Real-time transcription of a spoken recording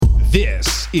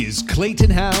is Clayton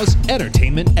Howe's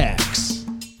Entertainment X.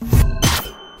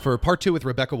 For part 2 with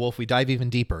Rebecca Wolf, we dive even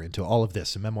deeper into all of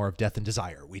this, A Memoir of Death and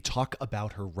Desire. We talk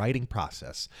about her writing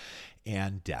process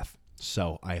and death.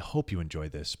 So I hope you enjoy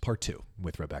this part 2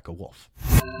 with Rebecca Wolf.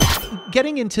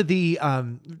 Getting into the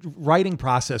writing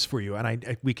process for you,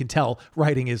 and we can tell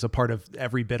writing is a part of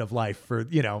every bit of life for,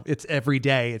 it's every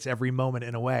day, it's every moment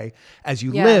in a way. As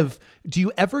you live, do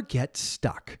you ever get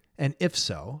stuck? And if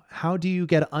so, how do you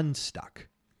get unstuck?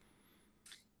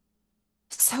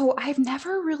 So I've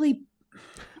never really,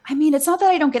 it's not that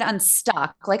I don't get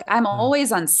unstuck. Like I'm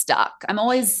always unstuck.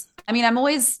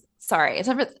 Sorry. It's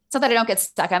not that I don't get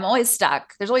stuck. I'm always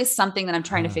stuck. There's always something that I'm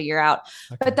trying to figure out.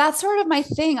 Okay. But that's sort of my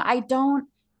thing.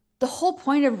 The whole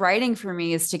point of writing for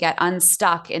me is to get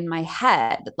unstuck in my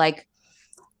head. Like,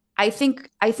 I think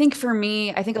for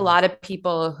me, I think a lot of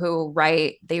people who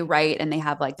they write and they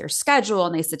have like their schedule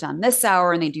and they sit down this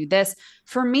hour and they do this.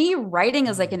 For me, writing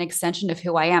is like an extension of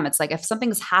who I am. It's like if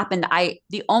something's happened,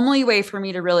 the only way for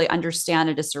me to really understand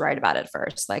it is to write about it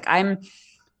first. Like I'm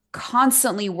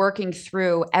constantly working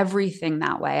through everything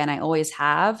that way, and I always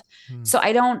have. So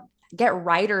I don't get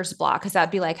writer's block, because that'd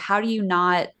be like, how do you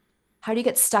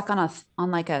get stuck on a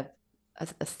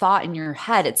thought in your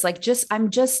head? It's like I'm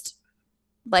just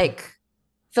like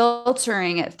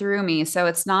filtering it through me. So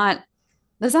it's not,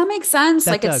 does that make sense?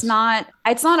 That like does.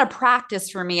 It's not a practice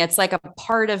for me. It's like a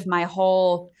part of my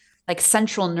whole like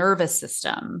central nervous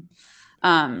system.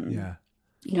 In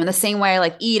the same way I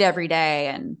like eat every day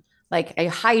and like I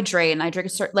hydrate and I drink a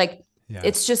certain, like,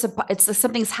 it's just it's like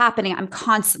something's happening. I'm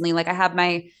constantly like, I have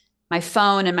my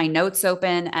phone and my notes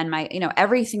open, and my,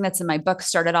 everything that's in my book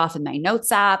started off in my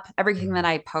notes app. Everything that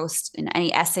I post in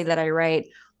any essay that I write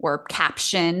or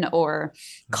caption or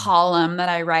column that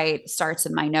I write starts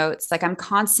in my notes. Like I'm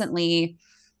constantly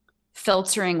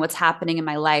filtering what's happening in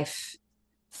my life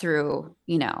through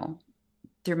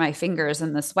my fingers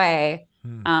in this way.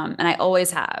 And I always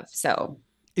have. So,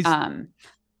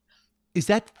 is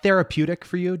that therapeutic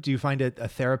for you? Do you find it a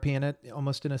therapy in it,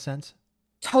 almost in a sense?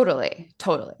 Totally.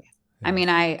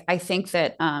 Yeah. I think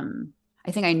that, I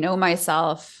think I know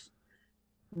myself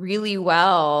really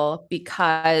well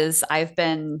because I've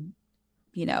been,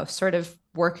 sort of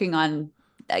working on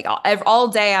like all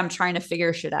day. I'm trying to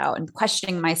figure shit out and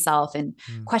questioning myself and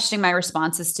questioning my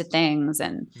responses to things.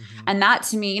 And that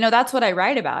to me, that's what I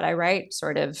write about. I write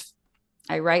sort of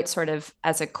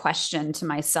as a question to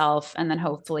myself. And then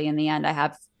hopefully in the end, I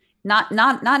have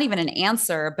not even an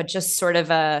answer, but just sort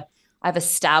of I've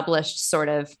established sort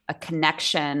of a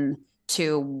connection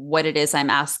to what it is I'm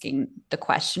asking the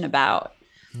question about.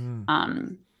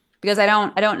 Because I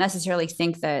don't necessarily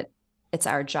think that it's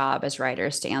our job as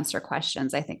writers to answer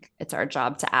questions. I think it's our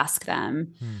job to ask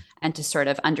them and to sort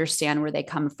of understand where they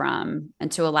come from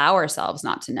and to allow ourselves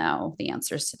not to know the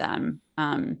answers to them.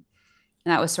 And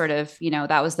that was sort of,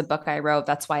 that was the book I wrote.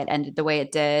 That's why it ended the way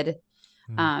it did.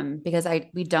 Because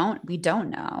we don't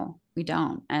know. We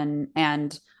don't. And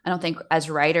I don't think as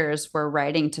writers, we're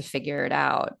writing to figure it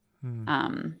out.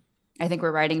 I think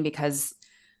we're writing because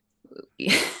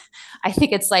I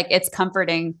think it's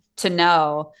comforting to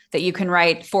know that you can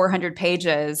write 400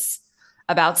 pages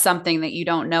about something that you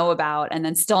don't know about and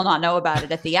then still not know about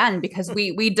it at the end, because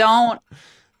we don't,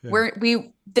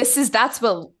 that's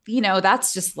what,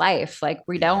 that's just life. Like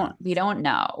we don't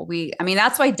know.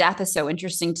 That's why death is so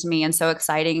interesting to me and so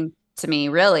exciting to me,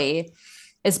 really,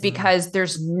 is because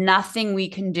there's nothing we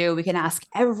can do. We can ask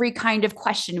every kind of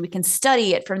question. We can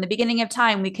study it from the beginning of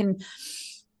time.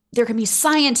 There can be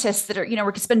scientists that are, we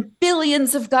could spend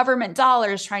billions of government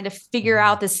dollars trying to figure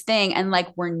out this thing. And like,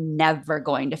 we're never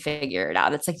going to figure it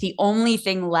out. It's like the only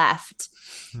thing left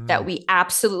that we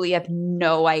absolutely have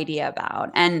no idea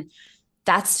about. And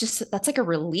that's like a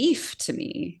relief to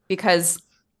me, because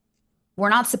we're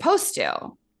not supposed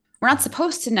to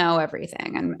know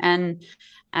everything.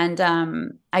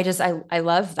 I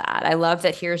love that. I love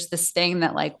that here's this thing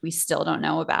that like we still don't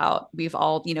know about. We've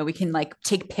all, we can like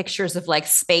take pictures of like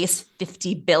space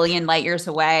 50 billion light years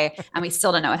away and we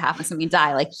still don't know what happens when we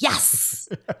die. Like, yes.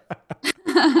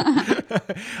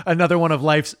 Another one of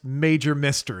life's major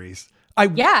mysteries. I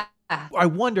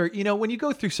wonder, when you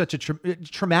go through such a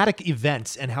traumatic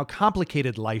events and how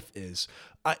complicated life is,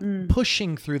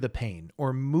 pushing through the pain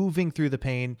or moving through the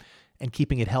pain and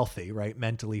keeping it healthy, right?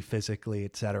 Mentally, physically,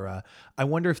 et cetera. I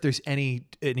wonder if there's any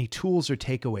tools or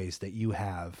takeaways that you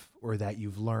have or that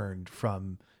you've learned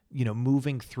from,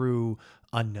 moving through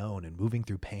unknown and moving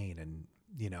through pain and,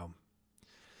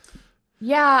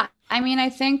 Yeah. I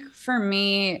think for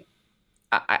me,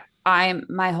 I'm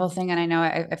my whole thing, and I know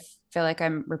I feel like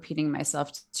I'm repeating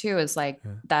myself too, is like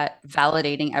that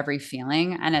validating every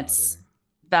feeling. And it's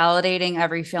validating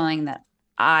every feeling that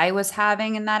I was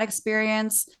having in that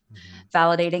experience,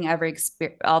 validating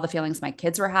all the feelings my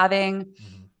kids were having,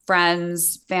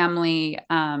 friends, family.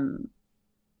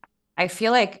 I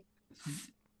feel like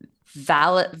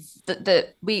valid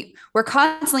we're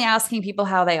constantly asking people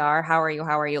how they are. How are you,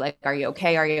 like, are you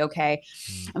okay,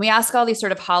 and we ask all these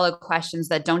sort of hollow questions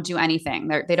that don't do anything.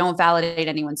 They don't validate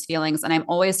anyone's feelings. And I'm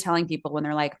always telling people when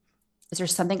they're like, is there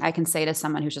something I can say to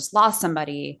someone who's just lost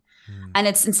somebody? And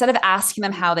it's, instead of asking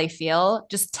them how they feel,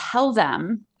 just tell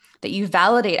them that you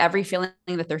validate every feeling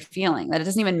that they're feeling, that it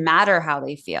doesn't even matter how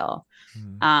they feel.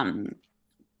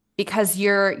 Because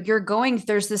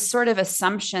there's this sort of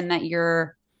assumption that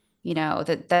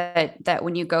that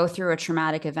when you go through a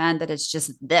traumatic event, that it's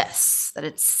just this, that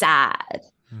it's sad.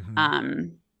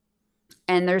 And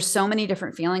there's so many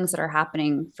different feelings that are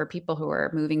happening for people who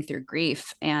are moving through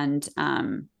grief. And,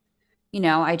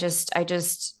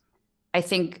 I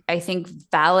think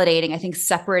validating, I think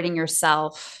separating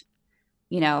yourself,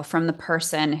 from the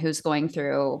person who's going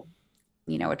through,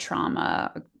 a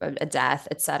trauma, a death,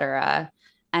 et cetera,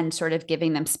 and sort of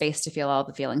giving them space to feel all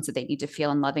the feelings that they need to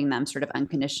feel, and loving them sort of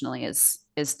unconditionally is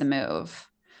the move.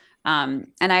 And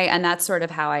that's sort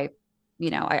of how I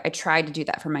tried to do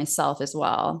that for myself as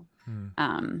well.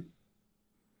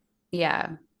 Yeah.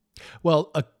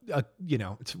 Well,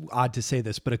 it's odd to say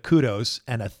this, but a kudos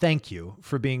and a thank you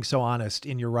for being so honest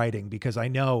in your writing, because I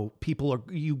know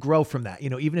you grow from that.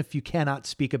 Even if you cannot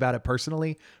speak about it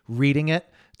personally, reading it,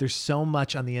 there's so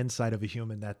much on the inside of a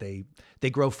human that they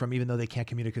grow from, even though they can't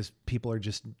communicate, because people are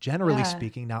just, generally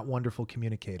speaking, not wonderful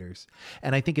communicators.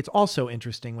 And I think it's also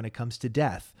interesting when it comes to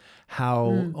death,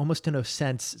 how almost in a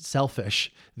sense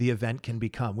selfish the event can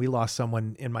become. We lost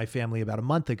someone in my family about a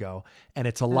month ago, and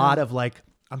it's a lot of like,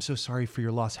 I'm so sorry for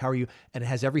your loss. How are you? And it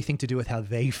has everything to do with how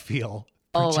they feel,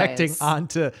 projecting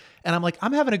onto, and I'm like,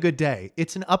 I'm having a good day.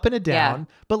 It's an up and a down,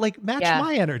 but like match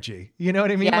my energy. You know what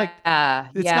I mean? Like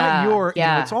it's not your,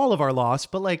 it's all of our loss,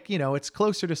 but like, it's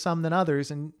closer to some than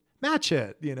others, and match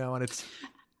it, and it's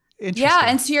interesting. Yeah.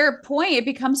 And to your point, it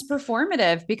becomes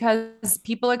performative because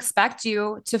people expect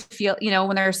you to feel,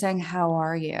 when they're saying, how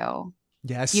are you?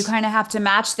 Yes. You kind of have to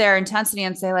match their intensity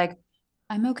and say like,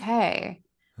 I'm okay.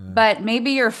 But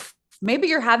maybe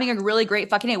you're having a really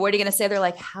great fucking day. What are you going to say? They're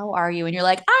like, how are you? And you're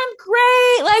like, I'm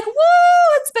great. Like,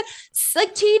 woo, it's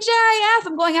like TJF.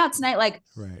 I'm going out tonight. Like,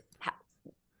 right.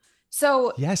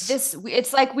 So yes,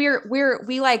 it's like we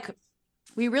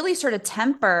really sort of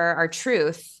temper our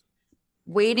truth,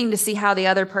 waiting to see how the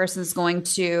other person's going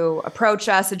to approach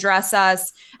us, address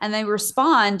us. And they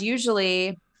respond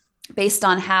usually based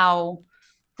on how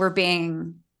we're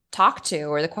being talked to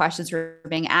or the questions we're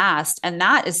being asked. And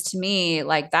that is, to me,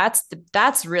 like that's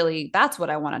what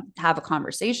I want to have a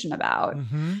conversation about.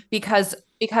 Because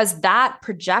that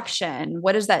projection,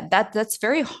 what is that's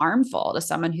very harmful to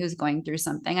someone who's going through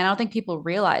something. And I don't think people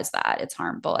realize that it's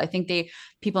harmful. I think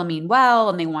people mean well,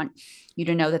 and they want you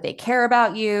to know that they care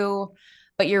about you.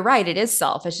 But you're right, it is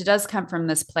selfish. It does come from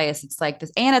this place. It's like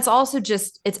this, and it's also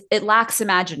just it lacks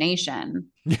imagination.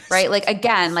 Yes. Right? Like,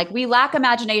 again, like we lack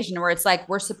imagination, where it's like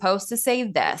we're supposed to say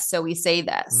this, so we say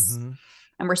this.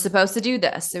 And we're supposed to do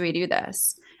this, so we do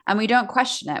this. And we don't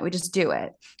question it. We just do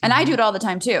it. And I do it all the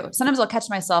time too. Sometimes I'll catch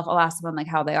myself, I'll ask someone like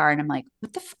how they are, and I'm like,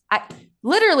 what the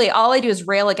literally all I do is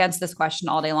rail against this question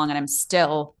all day long, and I'm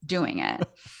still doing it.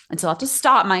 Until I have to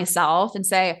stop myself and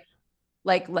say,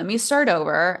 like, let me start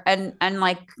over and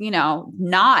like,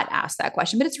 not ask that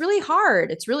question. But it's really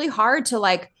hard. It's really hard to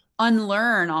like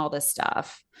unlearn all this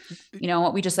stuff.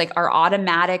 What we just like, our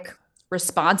automatic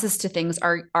responses to things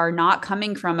are not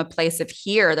coming from a place of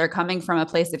here. They're coming from a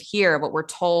place of here, what we're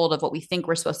told, of what we think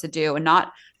we're supposed to do, and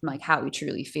not from like how we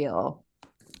truly feel.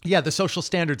 Yeah, the social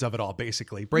standards of it all,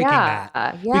 basically breaking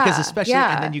that. Because especially,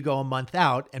 and then you go a month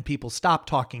out and people stop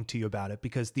talking to you about it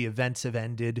because the events have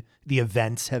ended,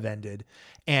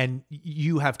 and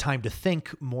you have time to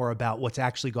think more about what's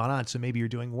actually gone on. So maybe you're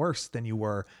doing worse than you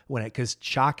were because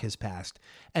shock has passed.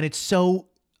 And it's so,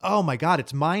 oh my God,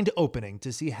 it's mind opening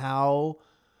to see how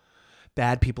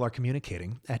bad people are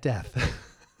communicating at death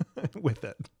with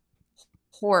it.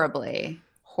 Horribly.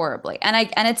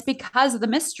 And it's because of the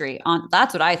mystery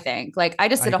that's what I think. Like, I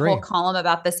just did a whole column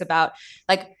about this, about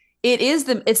like, it's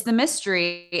the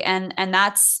mystery. And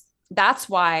that's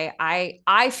why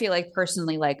I feel like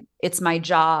personally, like it's my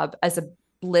job as a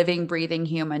living, breathing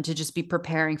human to just be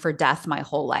preparing for death my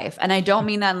whole life. And I don't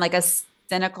mean that in like a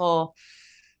cynical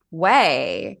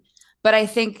way, but I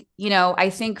think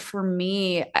for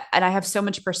me, and I have so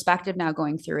much perspective now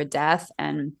going through a death,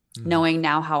 and knowing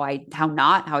now how I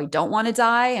don't want to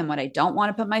die, and what I don't want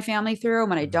to put my family through, and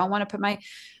what I don't want to put my,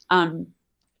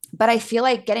 But I feel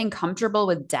like getting comfortable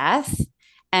with death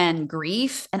and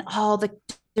grief and all the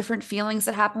different feelings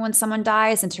that happen when someone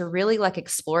dies, and to really like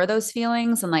explore those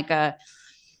feelings in like a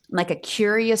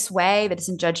curious way that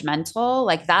isn't judgmental,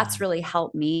 like that's Mm. really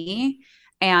helped me.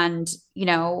 And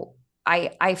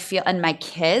I feel, and my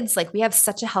kids, like we have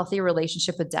such a healthy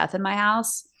relationship with death in my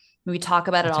house. We talk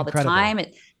about it That's all the incredible. time.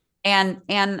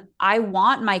 And I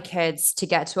want my kids to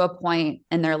get to a point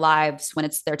in their lives when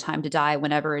it's their time to die,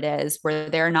 whenever it is, where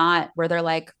they're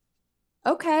like,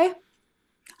 okay,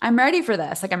 I'm ready for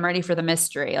this. Like I'm ready for the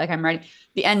mystery. Like I'm ready.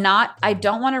 And not, I Mm.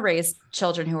 don't want to raise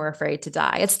children who are afraid to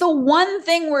die. It's the one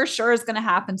thing we're sure is going to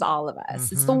happen to all of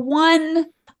us. It's the Mm-hmm. one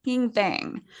fucking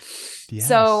thing. Yes.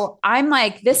 So I'm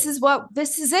like, this is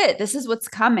it. This is what's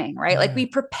coming, right? Like Yeah. we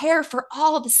prepare for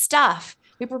all the stuff.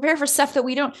 We prepare for stuff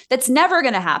that's never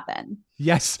going to happen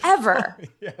Yes. ever,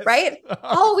 Yes. right?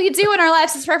 All we do in our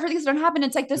lives is prepare for things that don't happen.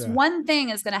 It's like this Yeah. one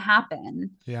thing is going to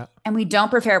happen, Yeah. and we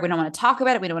don't prepare. We don't want to talk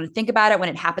about it. We don't want to think about it when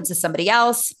it happens to somebody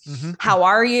else. Mm-hmm. How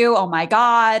are you? Oh my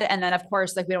God. And then of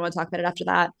course, like we don't want to talk about it after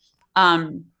that.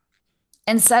 Um,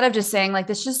 Instead of just saying like,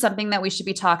 this is just something that we should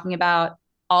be talking about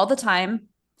all the time,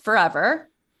 forever.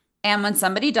 And when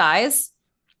somebody dies,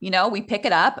 we pick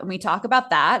it up and we talk about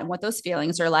that and what those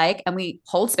feelings are like, and we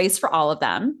hold space for all of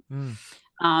them. Mm.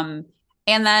 Um,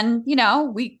 and then,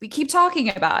 we keep talking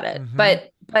about it. Mm-hmm.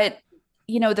 But,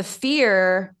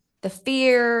 the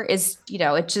fear is,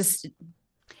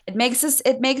 it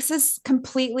makes us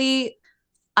completely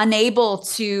unable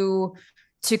to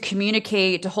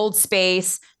communicate, to hold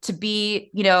space, to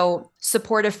be,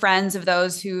 supportive friends of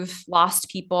those who've lost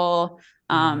people.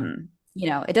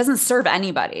 Yeah. It doesn't serve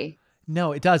anybody.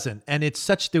 No, it doesn't. And it's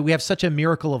such that we have such a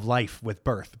miracle of life with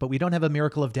birth, but we don't have a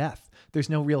miracle of death. There's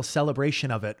no real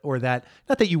celebration of it, or that,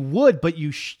 not that you would, but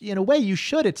in a way you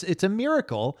should. It's a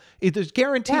miracle. There's Yeah.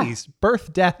 guarantees,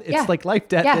 birth, death. It's Yeah. like life,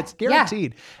 death. Yeah. It's Yeah.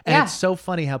 guaranteed. And Yeah. it's so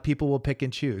funny how people will pick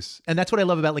and choose. And that's what I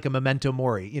love about like a memento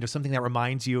mori, something that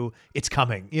reminds you it's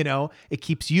coming, it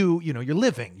keeps you, you're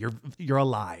living, you're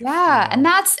alive. Yeah. And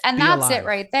that's Be it alive.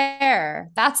 right there.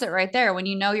 That's it right there. When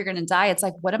you're gonna die, it's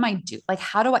like, what am I do? Like,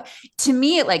 how do I, to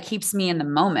me, it like keeps me in the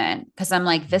moment, because I'm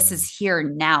like, this Mm. is here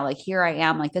now. Like here I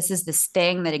am. Like this is this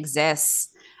thing that exists,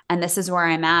 and this is where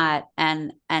I'm at.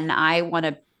 And I want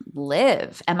to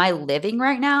live. Am I living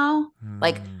right now?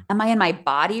 Like, Mm. am I in my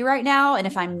body right now? And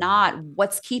if I'm not,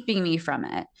 what's keeping me from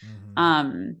it? Mm.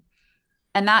 Um,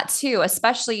 and that too,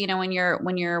 especially when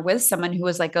you're with someone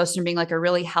who goes from being like a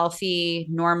really healthy,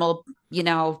 normal,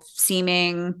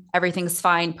 seeming everything's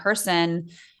fine person,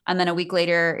 and then a week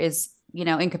later is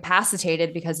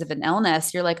incapacitated because of an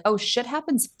illness. You're like, oh, shit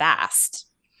happens fast.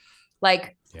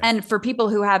 Like, Yeah. and for people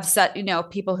who have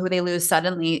people who they lose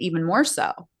suddenly, even more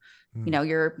so.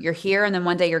 Mm. You're here, and then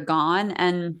one day you're gone.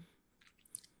 And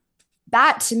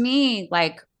that, to me,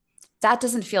 like, that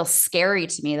doesn't feel scary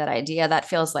to me, that idea. That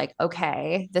feels like,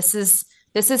 okay, this is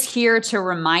here to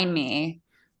remind me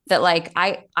that, like,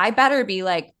 I better be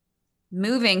like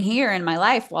moving here in my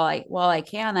life while I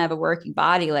can. I have a working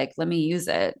body. Like, let me use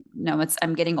it.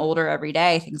 I'm getting older every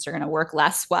day. Things are going to work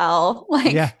less well.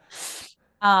 Yeah. Like,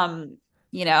 um,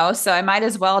 so I might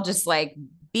as well just like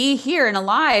be here and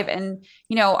alive. And,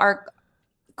 our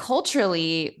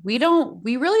culturally, we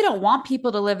really don't want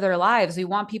people to live their lives. We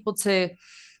want people to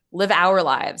live our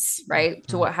lives, right?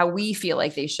 To Mm. how we feel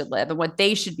like they should live and what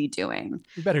they should be doing.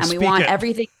 You better And we speak want it.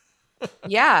 everything.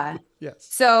 Yeah. Yes.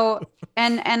 So,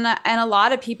 and a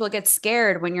lot of people get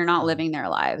scared when you're not living their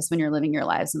lives, when you're living your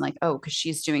lives, and like, oh, because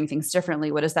she's doing things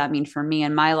differently. What does that mean for me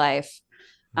and my life?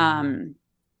 Mm. Um,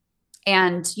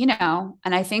 and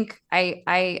I think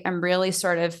I am really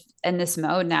sort of in this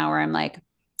mode now where I'm like,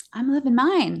 I'm living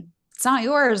mine. It's not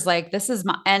yours. Like, this is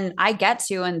my, and I get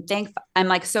to, and I'm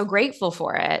like so grateful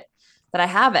for it, that I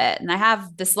have it and I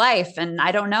have this life. And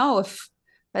I don't know if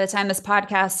by the time this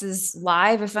podcast is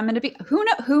live, if I'm going to be, who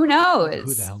Who the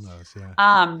knows? hell knows? Yeah.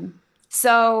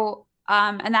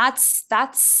 And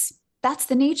that's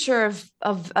the nature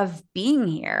of being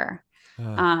here. Uh,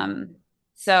 Um,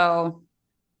 so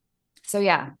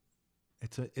yeah.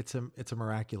 it's a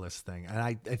miraculous thing, and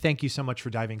I thank you so much for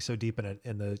diving so deep in it,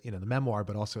 in the the memoir,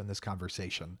 but also in this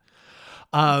conversation.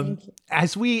 Thank you.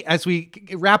 As we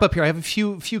wrap up here, I have a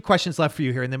few questions left for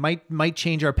you here, and they might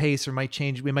change our pace, or might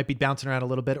change. We might be bouncing around a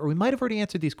little bit, or we might have already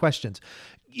answered these questions.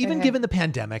 Even Okay. given the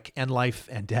pandemic and life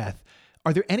and death,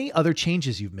 are there any other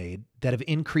changes you've made that have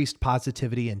increased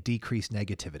positivity and decreased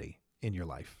negativity in your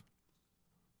life?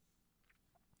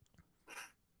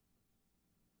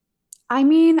 I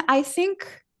mean, I think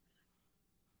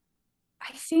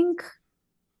I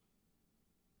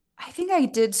think I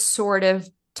did sort of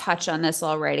touch on this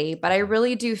already, but I Okay.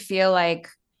 really do feel like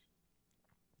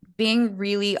being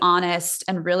really honest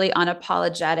and really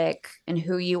unapologetic in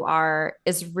who you are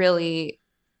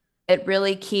it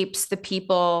really keeps the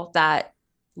people that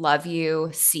love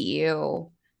you, see you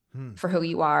for who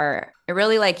you are. It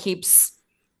really like keeps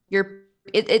your,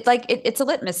 it's a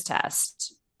litmus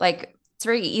test. Like it's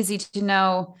very easy to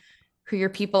know who your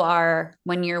people are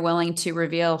when you're willing to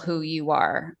reveal who you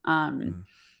are.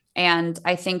 And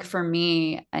I think for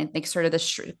me, I think sort of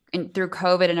through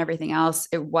COVID and everything else,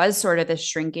 it was sort of this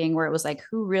shrinking where it was like,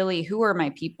 who are my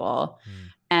people?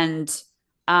 And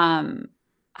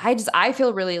I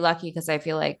feel really lucky because I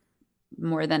feel like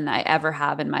more than I ever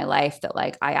have in my life that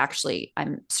like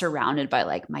I'm surrounded by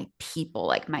like my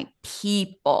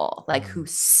people, like who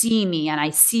see me and I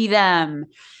see them.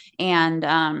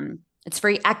 And it's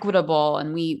very equitable,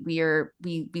 and we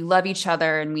love each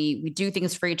other, and we do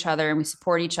things for each other, and we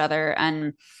support each other.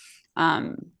 And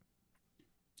I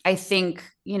think,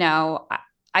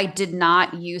 I did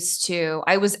not used to,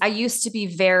 I used to be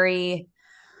very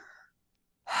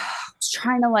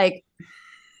trying to like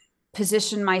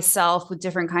position myself with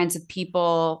different kinds of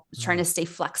people, trying to stay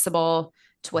flexible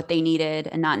to what they needed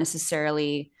and not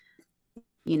necessarily,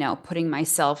 putting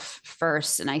myself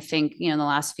first. And I think, in the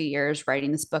last few years,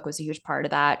 writing this book was a huge part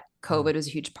of that. COVID was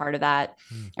a huge part of that.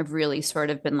 I've really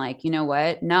sort of been like, you know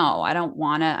what? No,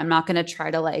 I'm not going to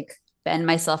try to like bend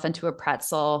myself into a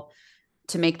pretzel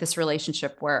to make this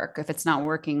relationship work. If it's not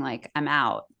working, like I'm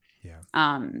out. Yeah.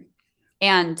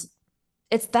 And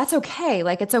that's okay.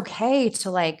 Like, it's okay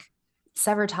to like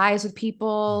sever ties with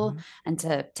people and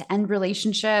to end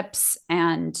relationships.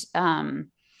 And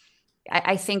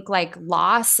I think like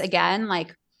loss again,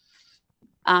 like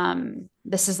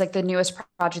this is like the newest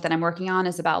project that I'm working on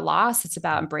is about loss. It's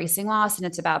about embracing loss, and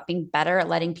it's about being better at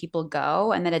letting people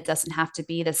go. And that it doesn't have to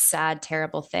be this sad,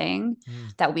 terrible thing,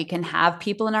 that we can have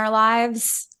people in our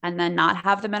lives and then not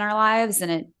have them in our lives.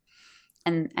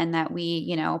 And that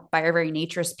we, by our very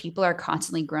nature as people, are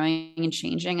constantly growing and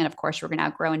changing. And of course we're going to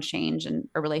outgrow and change, and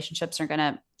our relationships aren't going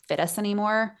to fit us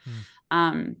anymore.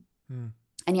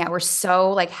 And yeah, we're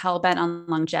so like hell-bent on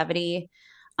longevity.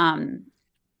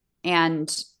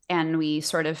 And we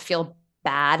sort of feel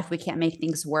bad if we can't make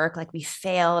things work, like we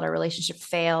failed, our relationship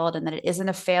failed, and that it isn't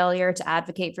a failure to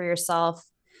advocate for yourself.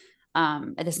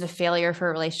 It isn't a failure for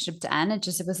a relationship to end. It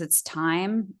just was its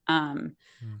time. And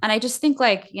I just think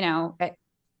like,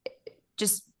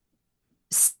 just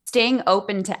staying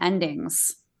open to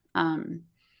endings,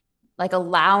 like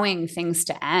allowing things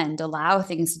to end, allow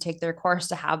things to take their course,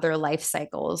 to have their life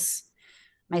cycles.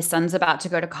 My son's about to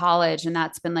go to college, and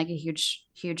that's been like a huge,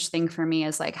 huge thing for me,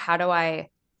 is like, how do I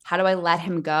let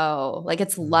him go? Like,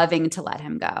 it's loving to let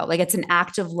him go. Like, it's an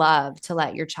act of love to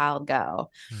let your child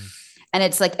go. And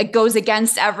it's like, it goes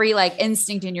against every like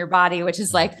instinct in your body, which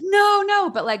is like, no,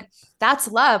 but like, that's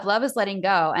love. Love is letting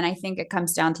go. And I think it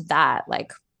comes down to that,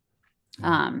 like,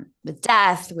 with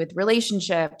death, with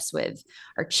relationships, with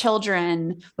our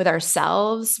children, with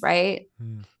ourselves, right?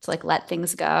 To like let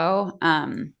things go.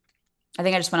 I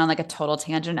think I just went on like a total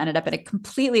tangent, ended up in a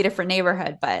completely different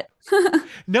neighborhood, but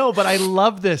no, but I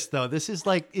love this though. This is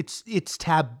like, it's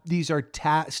these are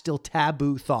still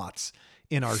taboo thoughts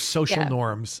in our social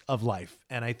norms of life.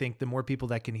 And I think the more people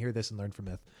that can hear this and learn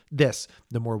from this,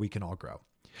 the more we can all grow.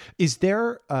 Is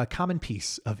there a common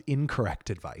piece of incorrect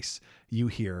advice you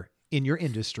hear in your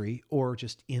industry or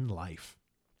just in life?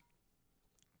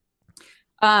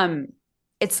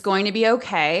 It's going to be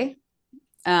okay.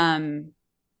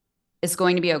 It's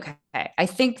going to be okay. I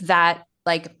think that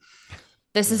like,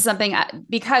 this is something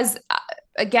because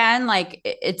again, like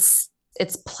it's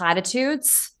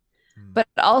platitudes, but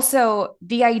also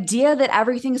the idea that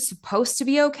everything's supposed to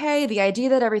be okay. The idea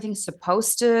that everything's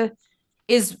supposed to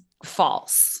is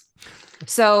false.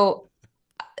 So,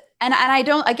 and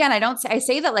I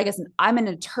say that like, I'm an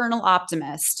eternal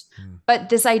optimist, but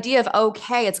this idea of,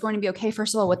 okay, it's going to be okay.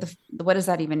 First of all, what does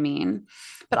that even mean?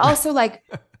 But also like,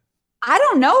 I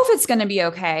don't know if it's going to be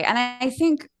okay. And I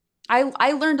think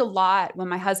I learned a lot when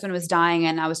my husband was dying,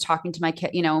 and I was talking to my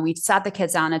kid, when we sat the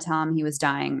kids down to tell him he was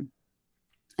dying,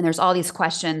 and there's all these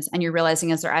questions, and you're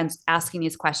realizing as they're asking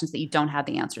these questions that you don't have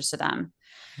the answers to them.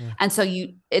 And so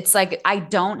it's like, I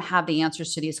don't have the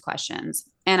answers to these questions.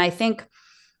 And I think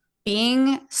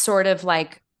being sort of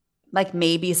like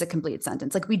maybe is a complete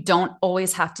sentence. Like, we don't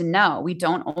always have to know. We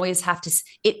don't always have to,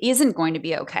 it isn't going to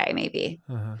be okay. Maybe.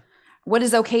 What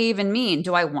does okay even mean?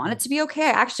 Do I want it to be okay?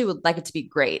 I actually would like it to be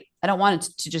great. I don't want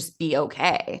it to just be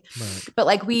okay. Right. But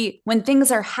like when things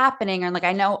are happening, and like,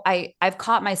 I know I've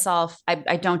caught myself,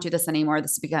 I don't do this anymore.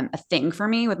 This has become a thing for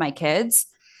me with my kids.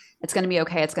 It's going to be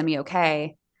okay. It's going to be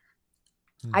okay.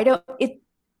 I don't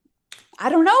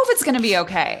know if it's going to be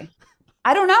okay.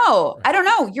 I don't know. Right. I don't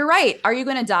know. You're right. Are you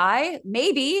going to die?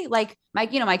 Maybe. Like my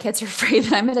kids are afraid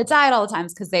that I'm going to die at all the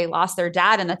times because they lost their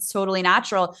dad, and that's totally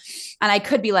natural. And I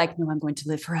could be like, no, I'm going to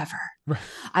live forever. Right.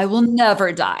 I will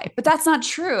never die. But that's not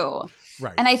true.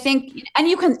 Right. And I think, and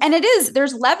you can, and it is,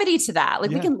 there's levity to that.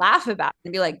 Like we Yeah. can laugh about it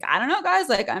and be like, I don't know, guys.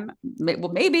 Like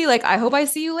well, maybe like, I hope I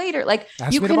see you later. Like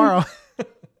Ask you me can tomorrow.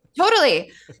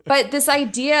 totally. But this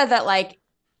idea that like,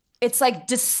 it's like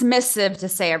dismissive to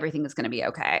say everything is going to be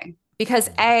okay because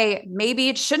maybe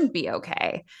it shouldn't be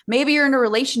okay. Maybe you're in a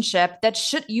relationship that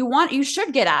you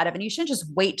should get out of, and you shouldn't just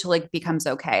wait till it becomes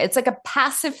okay. It's like a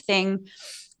passive thing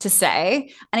to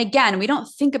say. And again, we don't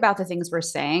think about the things we're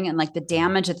saying and like the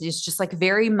damage that is just like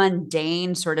very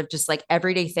mundane, sort of just like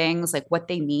everyday things, like what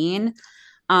they mean.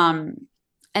 Um,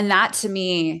 and that to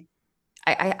me,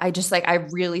 I just like, I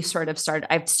really sort of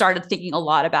I've started thinking a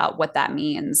lot about what that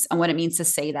means and what it means to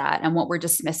say that and what we're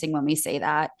dismissing when we say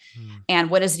that. Mm. And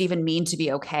what does it even mean to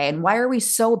be okay? And why are we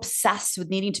so obsessed with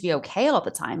needing to be okay all the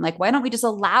time? Like, why don't we just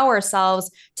allow ourselves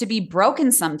to be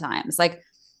broken sometimes? Like,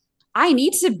 I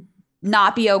need to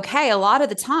not be okay a lot of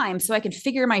the time so I can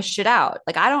figure my shit out.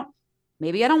 Like,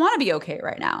 maybe I don't want to be okay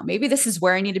right now. Maybe this is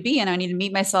where I need to be and I need to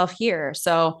meet myself here.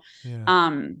 So,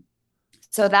 Yeah.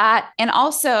 so that, and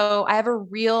also I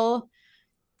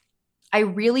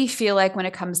really feel like when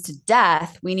it comes to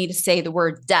death, we need to say the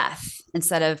word death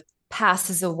instead of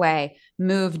passes away,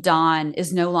 moved on,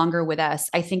 is no longer with us.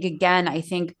 I think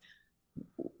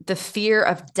the fear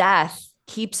of death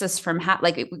keeps us from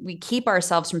like we keep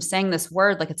ourselves from saying this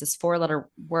word like it's this 4-letter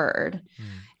word. Mm.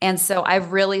 And so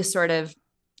I've really sort of,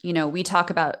 we talk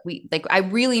about, I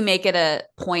really make it a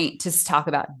point to talk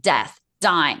about death,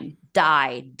 dying,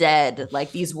 die, dead,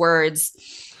 like these words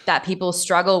that people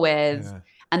struggle with. Yeah.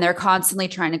 And they're constantly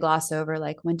trying to gloss over,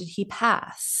 like, when did he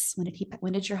pass?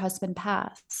 When did your husband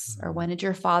pass? Or when did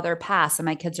your father pass? And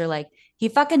my kids are like, he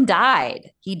fucking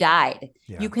died. He died.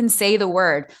 Yeah. You can say the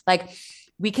word. Like,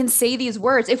 we can say these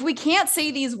words. If we can't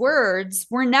say these words,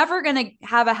 we're never going to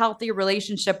have a healthy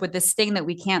relationship with this thing that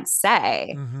we can't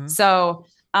say. Mm-hmm. So,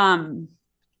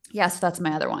 yes, that's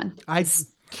my other one.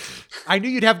 I knew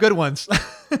you'd have good ones.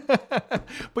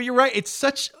 But you're right. It's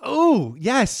such,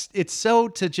 it's so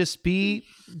to just be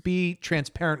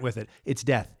transparent with it. It's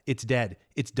death. It's dead.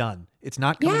 It's done. It's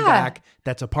not coming back.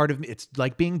 That's a part of me. It's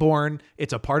like being born.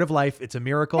 It's a part of life. It's a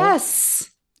miracle. Yes.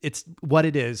 It's what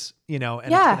it is, and it's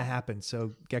going to happen.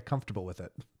 So get comfortable with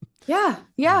it. Yeah.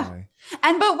 Yeah. Anyway.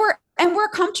 And we're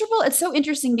comfortable. It's so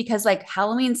interesting because like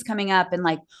Halloween's coming up and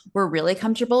like we're really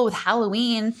comfortable with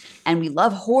Halloween and we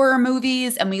love horror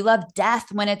movies and we love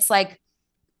death when it's like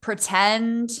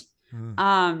pretend. And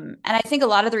I think a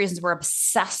lot of the reasons we're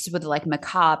obsessed with like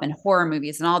macabre and horror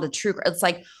movies and all the true, it's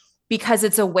like because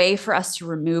it's a way for us to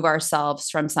remove ourselves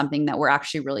from something that we're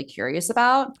actually really curious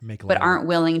about, but aren't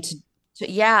willing to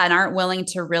and aren't willing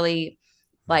to really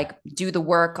like do the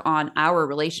work on our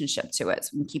relationship to it.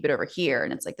 So we can keep it over here.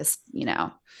 And it's like this,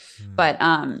 but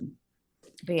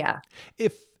yeah.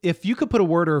 If you could put a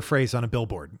word or a phrase on a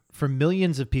billboard for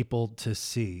millions of people to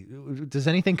see, does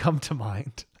anything come to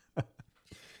mind?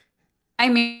 I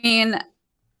mean,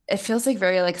 it feels like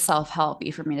very like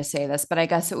self-helpy for me to say this, but I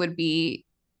guess it would be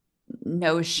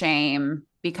no shame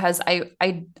because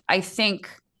I think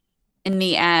in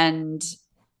the end,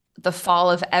 the fall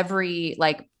of every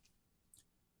like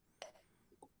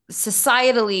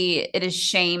societally, it is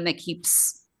shame that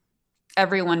keeps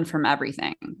everyone from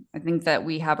everything. I think that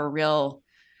we have a real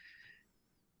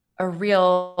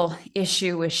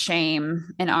issue with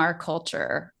shame in our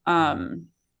culture. And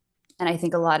I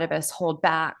think a lot of us hold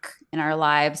back in our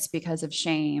lives because of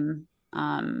shame,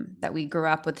 that we grew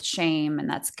up with shame and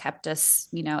that's kept us,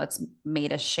 it's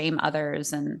made us shame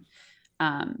others. And,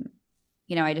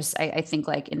 I think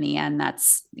like in the end,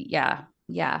 that's, yeah.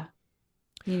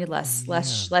 You need less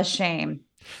shame.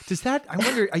 Does that, I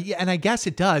wonder, and I guess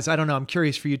it does. I don't know. I'm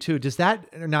curious for you too. Does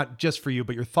that, not just for you,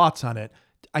 but your thoughts on it?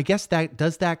 I guess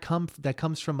that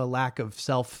comes from a lack of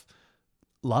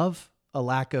self-love, a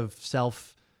lack of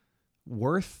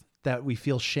self-worth, that we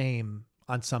feel shame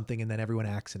on something and then everyone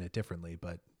acts in it differently.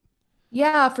 But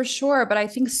yeah, for sure. But I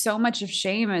think so much of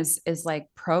shame is like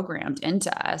programmed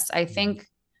into us. I think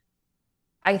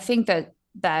that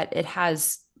it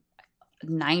has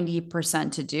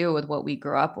 90% to do with what we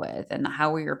grew up with and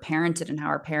how we were parented and how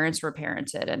our parents were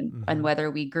parented and whether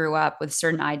we grew up with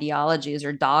certain ideologies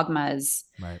or dogmas.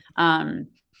 Right.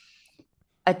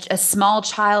 A small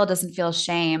child doesn't feel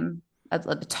shame.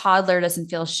 A toddler doesn't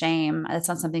feel shame. That's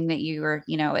not something that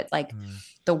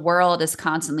the world is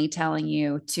constantly telling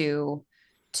you to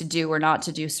do or not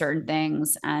to do certain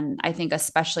things. And I think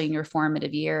especially in your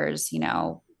formative years,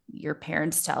 your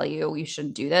parents tell you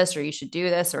shouldn't do this, or you should do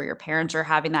this, or your parents are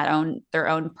having their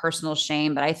own personal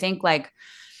shame. But I think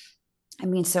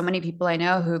so many people I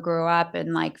know who grew up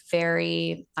in like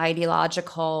very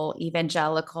ideological,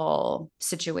 evangelical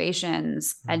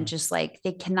situations, and just like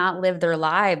they cannot live their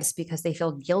lives because they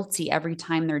feel guilty every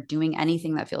time they're doing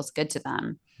anything that feels good to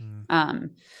them.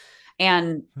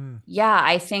 Yeah,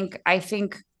 I think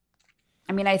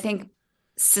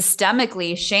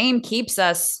systemically shame keeps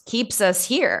us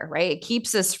here, right? It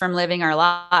keeps us from living our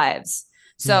lives.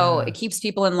 So it keeps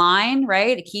people in line,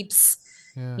 right? It keeps,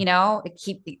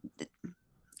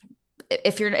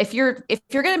 if you're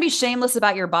going to be shameless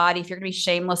about your body, if you're going to be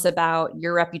shameless about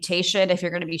your reputation, if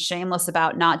you're going to be shameless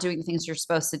about not doing the things you're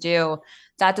supposed to do,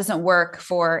 that doesn't work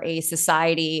for a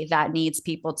society that needs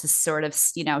people to sort of,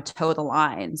 toe the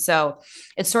line. So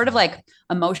it's sort of like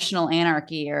emotional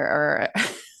anarchy or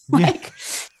like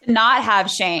not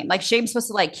have shame. Like shame's supposed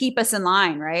to like keep us in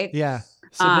line, right? Yeah.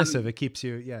 Submissive. It keeps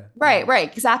you. Yeah. Right.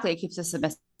 Exactly. It keeps us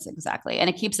submissive. Exactly. And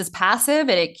it keeps us passive,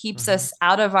 and it keeps us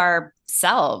out of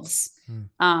ourselves,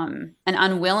 and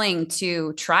unwilling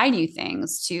to try new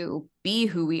things, to be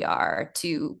who we are,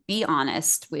 to be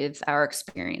honest with our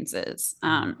experiences.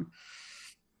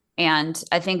 And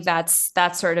I think that's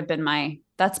sort of been my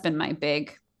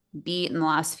big beat in the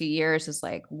last few years, is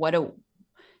like,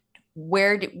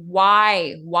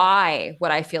 why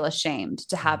would I feel ashamed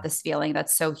to have this feeling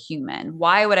that's so human?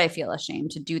 Why would I feel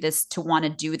ashamed to do this, to want to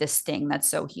do this thing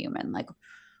that's so human? Like,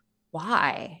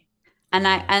 why?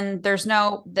 And there's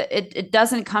it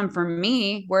doesn't come from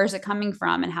me. Where is it coming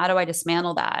from? And how do I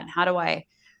dismantle that? How do I,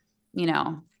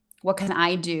 what can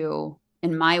I do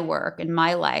in my work, in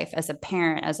my life, as a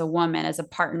parent, as a woman, as a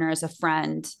partner, as a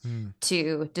friend,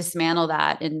 to dismantle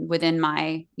that within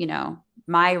my,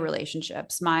 my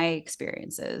relationships, my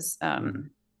experiences. It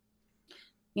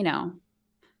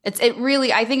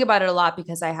really, I think about it a lot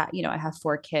because I have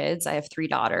 4 kids. I have 3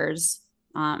 daughters.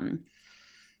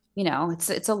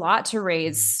 It's a lot to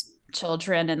raise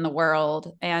children in the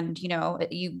world. And,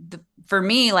 for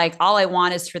me, like, all I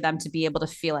want is for them to be able to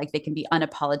feel like they can be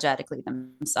unapologetically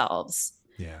themselves.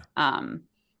 Yeah.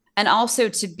 And also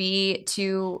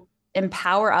to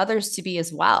empower others to be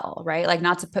as well, right? Like,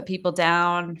 not to put people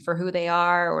down for who they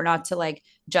are, or not to like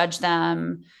judge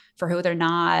them for who they're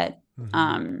not.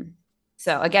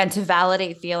 So again, to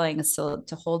validate feelings, to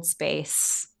hold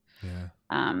space. Yeah.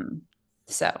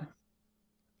 So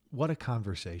what a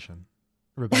conversation,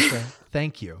 Rebecca.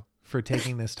 Thank you for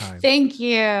taking this time. Thank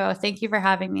you for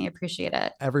having me. I appreciate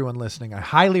it. Everyone listening, I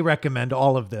highly recommend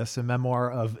all of this, a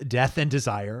memoir of Death and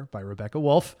Desire by Rebecca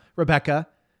Wolf. Rebecca,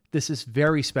 this is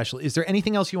very special. Is there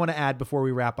anything else you want to add before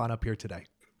we wrap on up here today?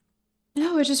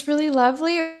 No, it was just really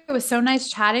lovely. It was so nice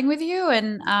chatting with you,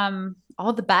 and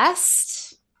all the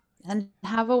best, and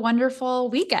have a wonderful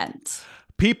weekend.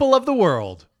 People of the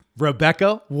world,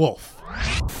 Rebecca Wolf.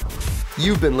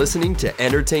 You've been listening to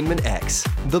Entertainment X,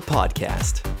 the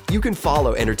podcast. You can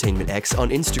follow Entertainment X on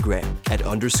Instagram at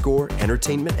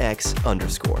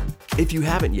 _EntertainmentX_. If you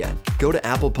haven't yet, go to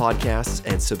Apple Podcasts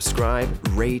and subscribe,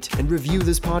 rate, and review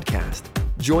this podcast.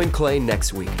 Join Clay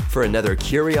next week for another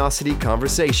curiosity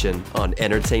conversation on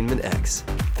Entertainment X.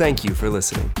 Thank you for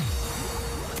listening.